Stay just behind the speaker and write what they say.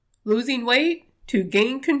Losing weight to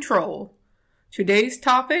gain control. Today's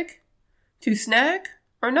topic, to snack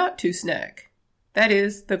or not to snack? That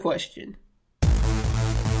is the question.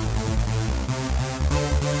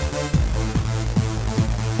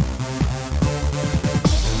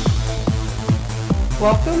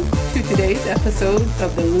 Welcome to today's episode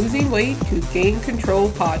of the Losing Weight to Gain Control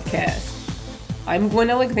podcast. I'm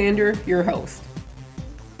Gwen Alexander, your host.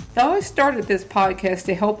 Now, I started this podcast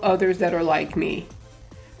to help others that are like me.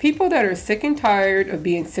 People that are sick and tired of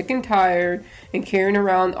being sick and tired and carrying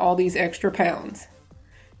around all these extra pounds.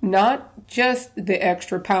 Not just the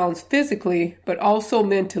extra pounds physically, but also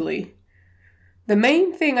mentally. The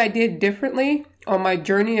main thing I did differently on my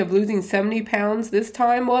journey of losing 70 pounds this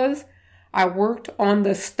time was I worked on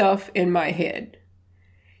the stuff in my head.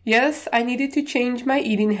 Yes, I needed to change my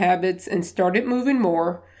eating habits and started moving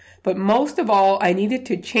more, but most of all, I needed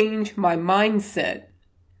to change my mindset.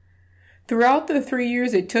 Throughout the 3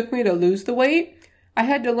 years it took me to lose the weight, I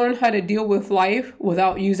had to learn how to deal with life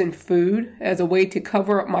without using food as a way to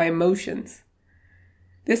cover up my emotions.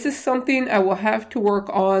 This is something I will have to work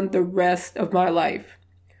on the rest of my life.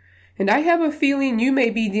 And I have a feeling you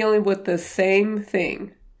may be dealing with the same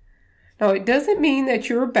thing. Now, it doesn't mean that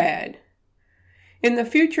you're bad. In the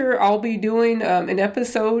future, I'll be doing an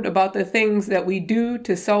episode about the things that we do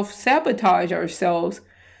to self-sabotage ourselves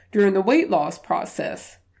during the weight loss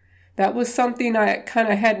process. That was something I kind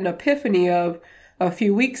of had an epiphany of a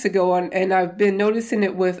few weeks ago, and I've been noticing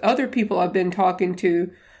it with other people I've been talking to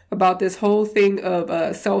about this whole thing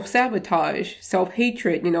of self-sabotage,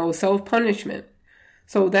 self-hatred, self-punishment.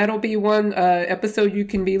 So that'll be one episode you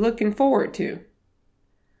can be looking forward to.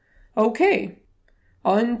 Okay,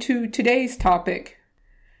 on to today's topic.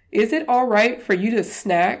 Is it all right for you to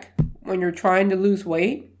snack when you're trying to lose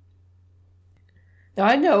weight? Now,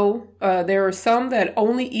 I know there are some that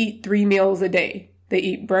only eat 3 meals a day. They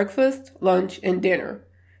eat breakfast, lunch, and dinner.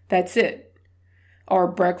 That's it. Or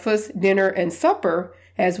breakfast, dinner, and supper,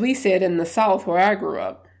 as we said in the South where I grew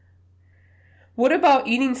up. What about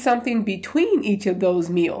eating something between each of those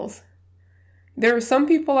meals? There are some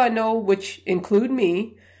people I know, which include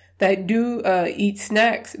me, that do eat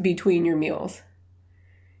snacks between your meals.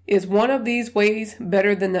 Is one of these ways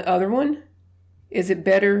better than the other one? Is it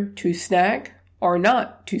better to snack or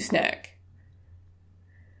not to snack?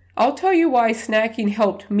 I'll tell you why snacking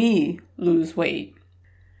helped me lose weight.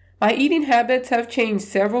 My eating habits have changed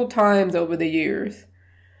several times over the years.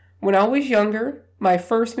 When I was younger, my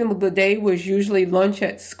first meal of the day was usually lunch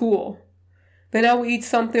at school. Then I would eat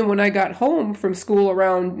something when I got home from school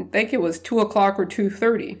around, I think it was 2 o'clock or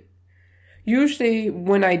 2:30. Usually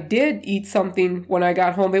when I did eat something when I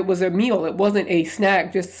got home, it was a meal. It wasn't a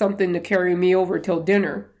snack, just something to carry me over till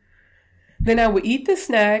dinner. Then I would eat the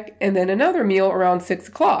snack and then another meal around 6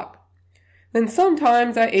 o'clock. Then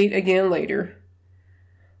sometimes I ate again later.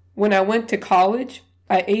 When I went to college,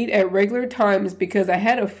 I ate at regular times because I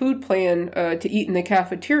had a food plan to eat in the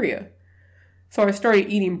cafeteria. So I started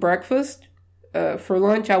eating breakfast. For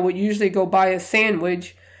lunch, I would usually go buy a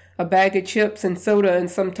sandwich, a bag of chips and soda, and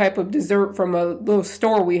some type of dessert from a little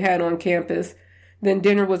store we had on campus. Then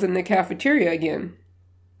dinner was in the cafeteria again.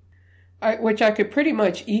 Which I could pretty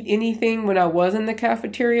much eat anything when I was in the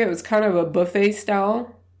cafeteria. It was kind of a buffet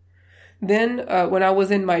style. Then when I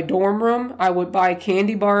was in my dorm room, I would buy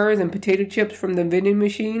candy bars and potato chips from the vending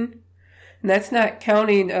machine. And that's not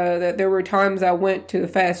counting that there were times I went to the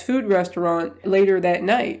fast food restaurant later that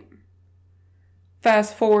night.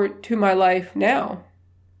 Fast forward to my life now.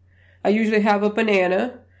 I usually have a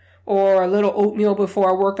banana or a little oatmeal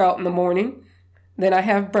before I work out in the morning. Then I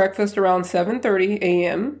have breakfast around 7:30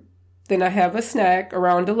 a.m. Then I have a snack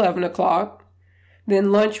around 11 o'clock.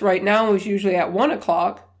 Then lunch right now is usually at 1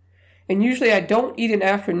 o'clock. And usually I don't eat an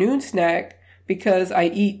afternoon snack because I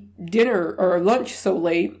eat dinner or lunch so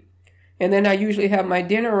late. And then I usually have my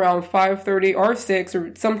dinner around 5:30 or 6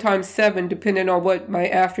 or sometimes 7, depending on what my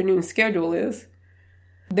afternoon schedule is.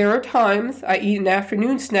 There are times I eat an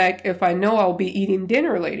afternoon snack if I know I'll be eating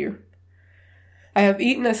dinner later. I have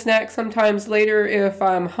eaten a snack sometimes later if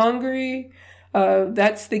I'm hungry.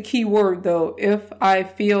 That's the key word though, if I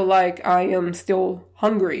feel like I am still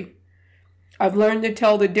hungry. I've learned to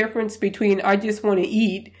tell the difference between I just want to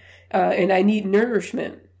eat and I need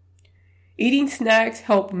nourishment. Eating snacks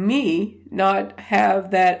help me not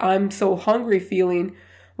have that I'm so hungry feeling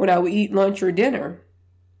when I would eat lunch or dinner.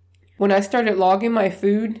 When I started logging my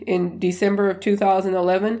food in December of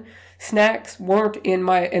 2011, snacks weren't in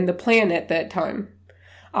the plan at that time.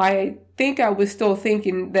 I think I was still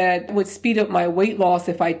thinking that it would speed up my weight loss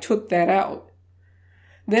if I took that out.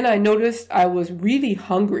 Then I noticed I was really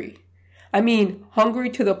hungry. I mean, hungry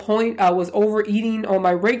to the point I was overeating on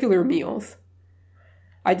my regular meals.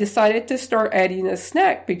 I decided to start adding a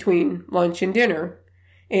snack between lunch and dinner,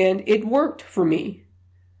 and it worked for me.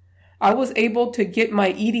 I was able to get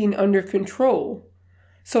my eating under control.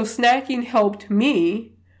 So snacking helped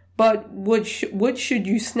me, but what should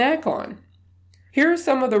you snack on? Here are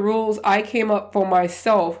some of the rules I came up for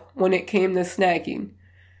myself when it came to snacking.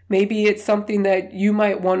 Maybe it's something that you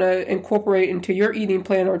might want to incorporate into your eating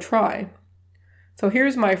plan or try. So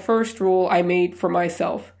here's my first rule I made for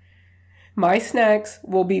myself. My snacks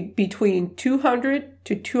will be between 200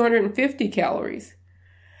 to 250 calories.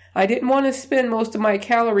 I didn't want to spend most of my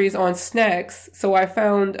calories on snacks, so I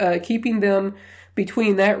found keeping them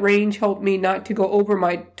between that range helped me not to go over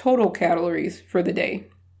my total calories for the day.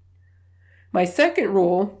 My second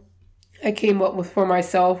rule I came up with for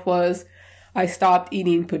myself was I stopped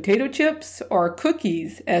eating potato chips or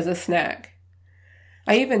cookies as a snack.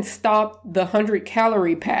 I even stopped the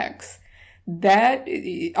 100-calorie packs. That,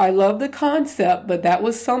 I love the concept, but that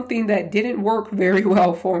was something that didn't work very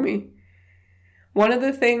well for me. One of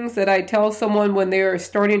the things that I tell someone when they are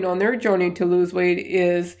starting on their journey to lose weight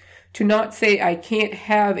is to not say I can't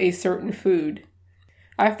have a certain food.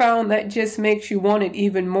 I found that just makes you want it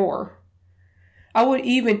even more. I would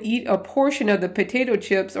even eat a portion of the potato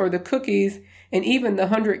chips or the cookies and even the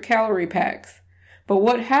 100-calorie packs. But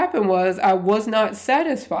what happened was I was not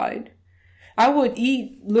satisfied. I would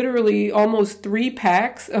eat literally almost 3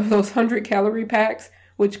 packs of those 100-calorie packs,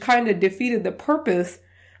 which kind of defeated the purpose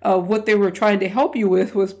of what they were trying to help you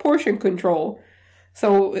with was portion control.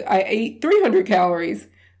 So I ate 300 calories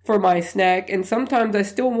for my snack, and sometimes I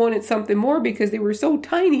still wanted something more because they were so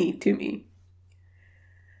tiny to me.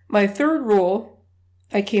 My third rule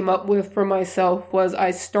I came up with for myself was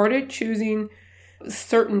I started choosing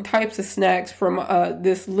certain types of snacks from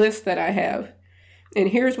this list that I have. And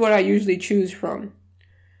here's what I usually choose from.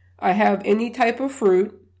 I have any type of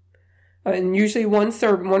fruit, and usually one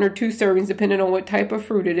or two servings depending on what type of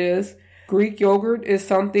fruit it is. Greek yogurt is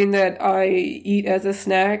something that I eat as a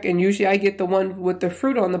snack, and usually I get the one with the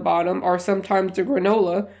fruit on the bottom, or sometimes the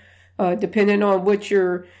granola, depending on what if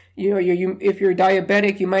you're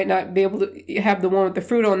diabetic, you might not be able to have the one with the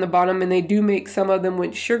fruit on the bottom, and they do make some of them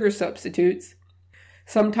with sugar substitutes.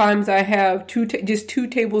 Sometimes I have just 2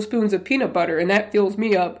 tablespoons of peanut butter, and that fills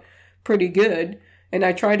me up pretty good. And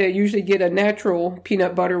I try to usually get a natural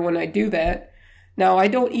peanut butter when I do that. Now, I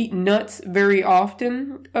don't eat nuts very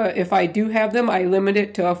often. If I do have them, I limit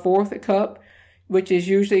it to a 1/4 cup, which is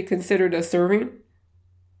usually considered a serving.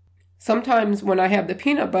 Sometimes when I have the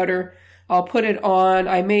peanut butter, I'll put it on.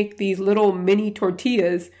 I make these little mini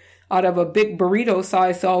tortillas out of a big burrito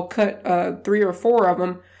size, so I'll cut 3 or 4 of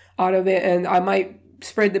them out of it, and I might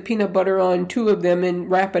spread the peanut butter on 2 of them and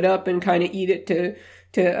wrap it up and kind of eat it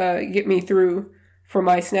to get me through for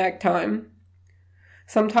my snack time.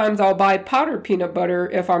 Sometimes I'll buy powdered peanut butter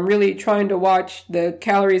if I'm really trying to watch the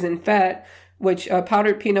calories and fat, which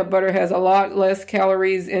powdered peanut butter has a lot less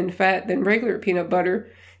calories and fat than regular peanut butter.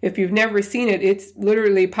 If you've never seen it, it's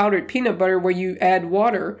literally powdered peanut butter where you add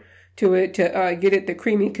water to it to get it the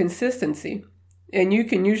creamy consistency. And you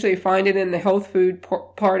can usually find it in the health food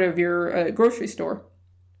part of your grocery store.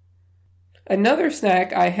 Another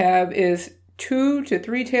snack I have is 2 to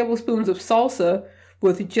 3 tablespoons of salsa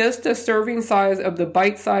with just a serving size of the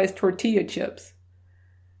bite-sized tortilla chips.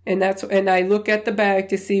 And I look at the bag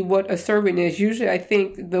to see what a serving is. Usually I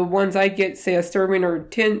think the ones I get say a serving or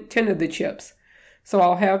 10 of the chips. So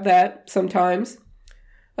I'll have that sometimes.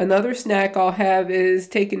 Another snack I'll have is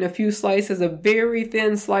taking a few slices of very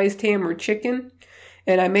thin sliced ham or chicken,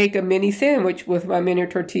 and I make a mini sandwich with my mini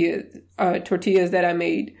tortillas that I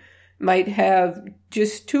made. Might have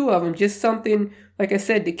just 2 of them, just something, like I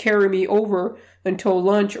said, to carry me over until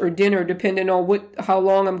lunch or dinner, depending on how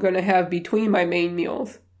long I'm going to have between my main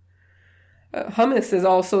meals. Hummus is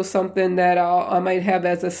also something that I might have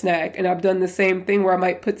as a snack, and I've done the same thing where I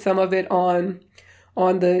might put some of it on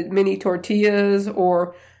the mini tortillas,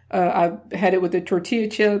 or I've had it with the tortilla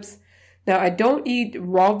chips. Now, I don't eat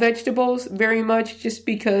raw vegetables very much just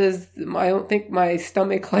because I don't think my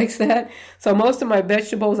stomach likes that. So most of my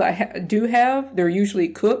vegetables I do have, they're usually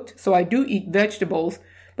cooked. So I do eat vegetables,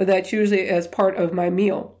 but that's usually as part of my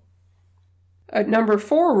meal. Number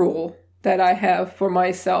 4 rule that I have for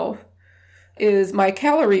myself is my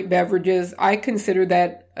calorie beverages. I consider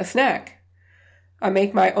that a snack. I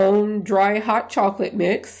make my own dry hot chocolate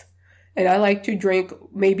mix. And I like to drink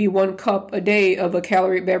maybe 1 cup a day of a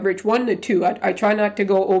calorie beverage, 1 to 2. I try not to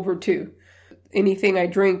go over 2. Anything I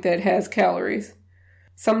drink that has calories.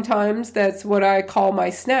 Sometimes that's what I call my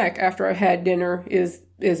snack after I had dinner is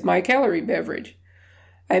my calorie beverage.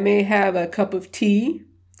 I may have a cup of tea.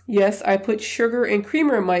 Yes, I put sugar and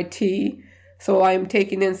creamer in my tea, so I'm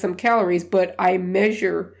taking in some calories, but I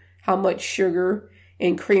measure how much sugar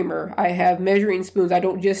and creamer. I have measuring spoons. I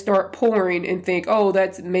don't just start pouring and think, oh,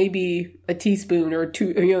 that's maybe a teaspoon or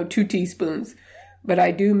two teaspoons, but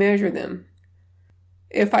I do measure them.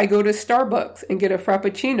 If I go to Starbucks and get a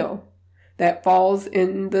Frappuccino, that falls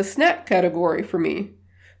in the snack category for me.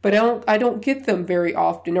 But I don't get them very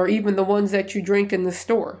often, or even the ones that you drink in the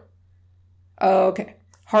store. Okay,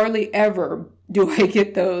 hardly ever do I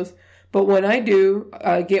get those. But when I do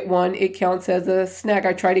get one, it counts as a snack.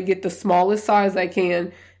 I try to get the smallest size I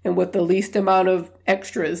can and with the least amount of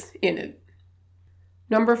extras in it.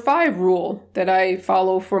 Number 5 rule that I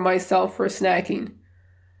follow for myself for snacking.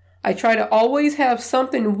 I try to always have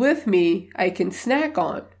something with me I can snack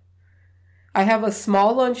on. I have a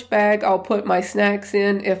small lunch bag I'll put my snacks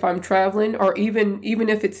in if I'm traveling, or even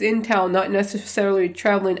if it's in town, not necessarily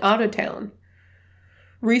traveling out of town.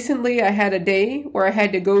 Recently, I had a day where I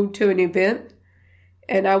had to go to an event,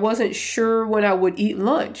 and I wasn't sure when I would eat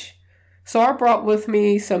lunch. So I brought with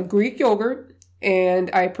me some Greek yogurt,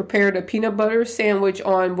 and I prepared a peanut butter sandwich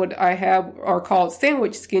on what I have are called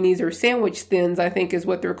sandwich skinnies, or sandwich thins, I think is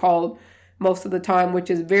what they're called most of the time, which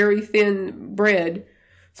is very thin bread.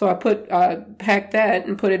 So I packed that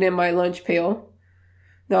and put it in my lunch pail.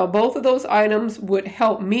 Now, both of those items would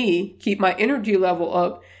help me keep my energy level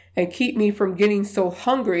up and keep me from getting so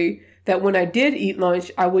hungry that when I did eat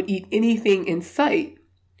lunch, I would eat anything in sight.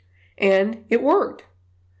 And it worked.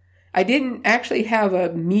 I didn't actually have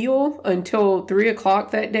a meal until 3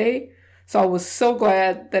 o'clock that day, so I was so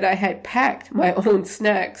glad that I had packed my own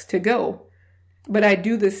snacks to go. But I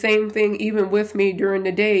do the same thing even with me during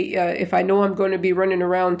the day. If I know I'm going to be running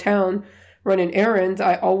around town, running errands,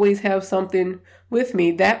 I always have something with me.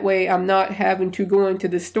 That way I'm not having to go into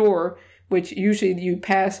the store, which usually you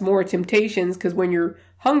pass more temptations because when you're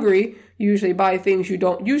hungry, you usually buy things you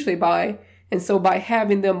don't usually buy. And so by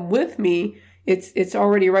having them with me, it's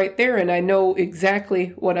already right there and I know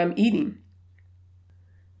exactly what I'm eating.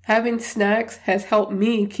 Having snacks has helped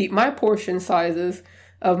me keep my portion sizes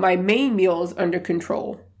of my main meals under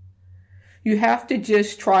control. You have to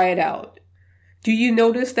just try it out. Do you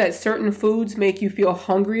notice that certain foods make you feel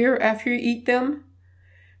hungrier after you eat them?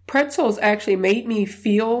 Pretzels actually made me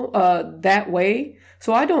feel that way,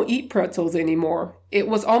 so I don't eat pretzels anymore. It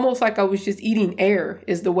was almost like I was just eating air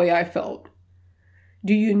is the way I felt.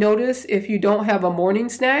 Do you notice if you don't have a morning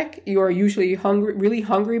snack, you are usually really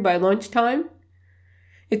hungry by lunchtime?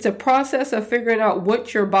 It's a process of figuring out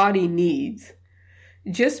what your body needs.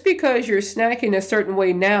 Just because you're snacking a certain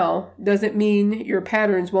way now doesn't mean your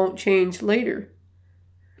patterns won't change later.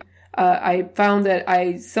 I found that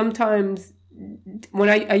I sometimes, when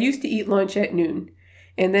I used to eat lunch at noon,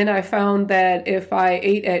 and then I found that if I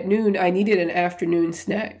ate at noon, I needed an afternoon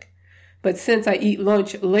snack. But since I eat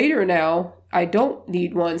lunch later now, I don't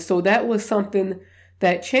need one, so that was something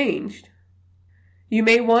that changed. You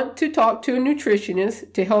may want to talk to a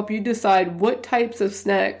nutritionist to help you decide what types of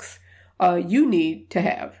snacks you need to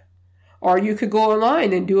have. Or you could go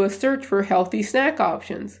online and do a search for healthy snack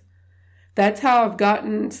options. That's how I've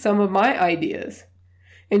gotten some of my ideas.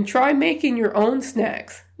 And try making your own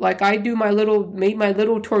snacks. Like I do made my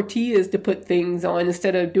little tortillas to put things on.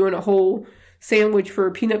 Instead of doing a whole sandwich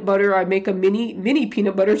for peanut butter, I make a mini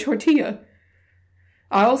peanut butter tortilla.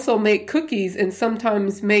 I also make cookies and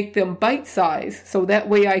sometimes make them bite size. So that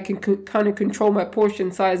way I can kind of control my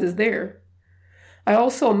portion sizes there. I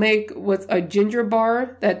also make what's a ginger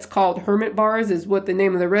bar that's called Hermit bars is what the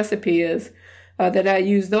name of the recipe is, that I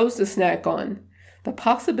use those to snack on. The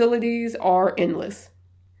possibilities are endless.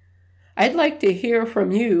 I'd like to hear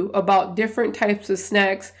from you about different types of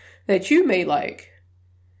snacks that you may like.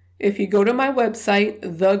 If you go to my website,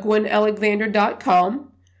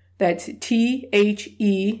 thegwenalexander.com, that's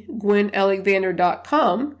THE,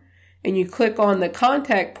 and you click on the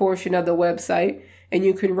contact portion of the website, and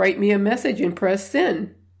you can write me a message and press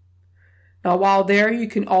send. Now, while there, you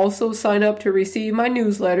can also sign up to receive my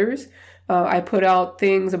newsletters. I put out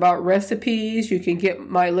things about recipes. You can get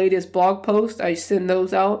my latest blog posts. I send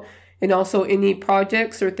those out. And also any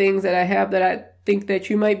projects or things that I have that I think that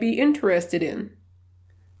you might be interested in.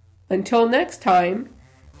 Until next time,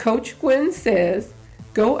 Coach Gwen says,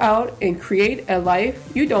 go out and create a life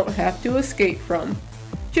you don't have to escape from.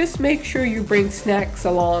 Just make sure you bring snacks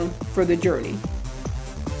along for the journey.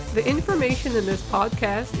 The information in this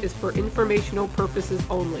podcast is for informational purposes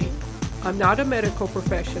only. I'm not a medical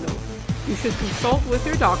professional. You should consult with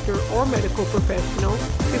your doctor or medical professional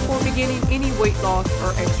before beginning any weight loss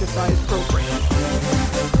or exercise program.